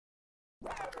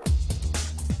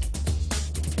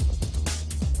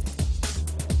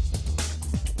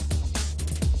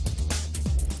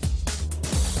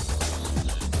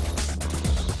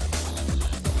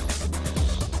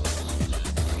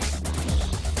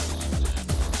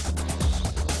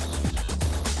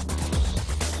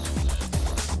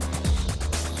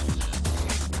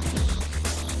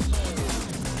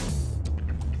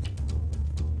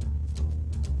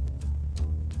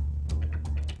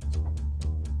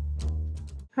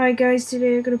Hi guys,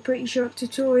 today I've got a pretty short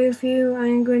tutorial for you. I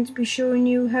am going to be showing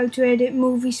you how to edit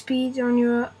movie speed on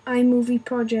your iMovie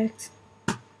project.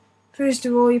 First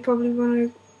of all, you're probably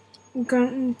going to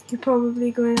want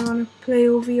to play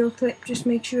over your clip, just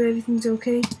make sure everything's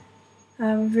okay.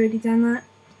 I've already done that.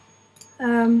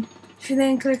 If you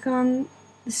then click on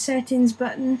the settings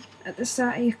button at the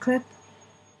start of your clip,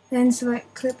 then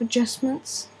select clip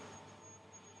adjustments,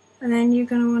 and then you're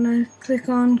going to want to click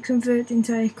on convert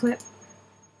entire clip.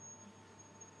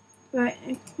 Right,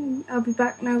 I'll be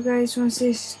back now guys once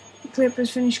this clip has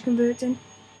finished converting.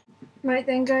 Right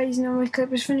then guys, now my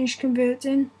clip is finished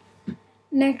converting.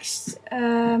 Next,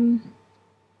 this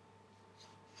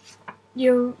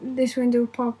window will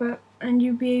pop up and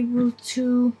you'll be able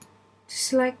to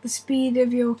select the speed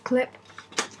of your clip.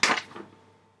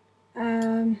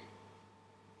 You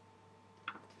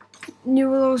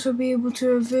will also be able to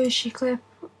reverse your clip.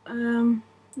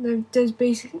 That does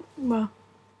basically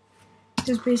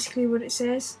what it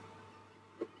says.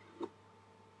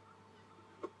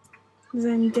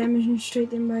 Then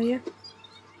demonstrating by you.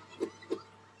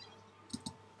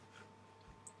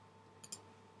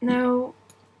 Now,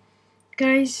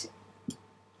 guys,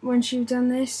 once you've done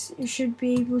this, you should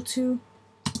be able to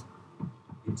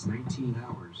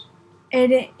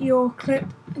edit your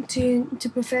clip to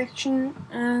perfection,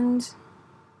 and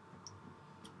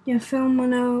your film will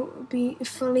now be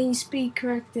fully speed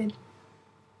corrected.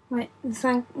 Right,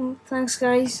 thanks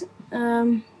guys.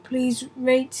 Please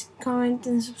rate, comment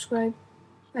and subscribe.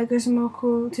 I've got some more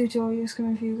cool tutorials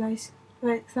coming for you guys.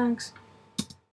 Right, thanks.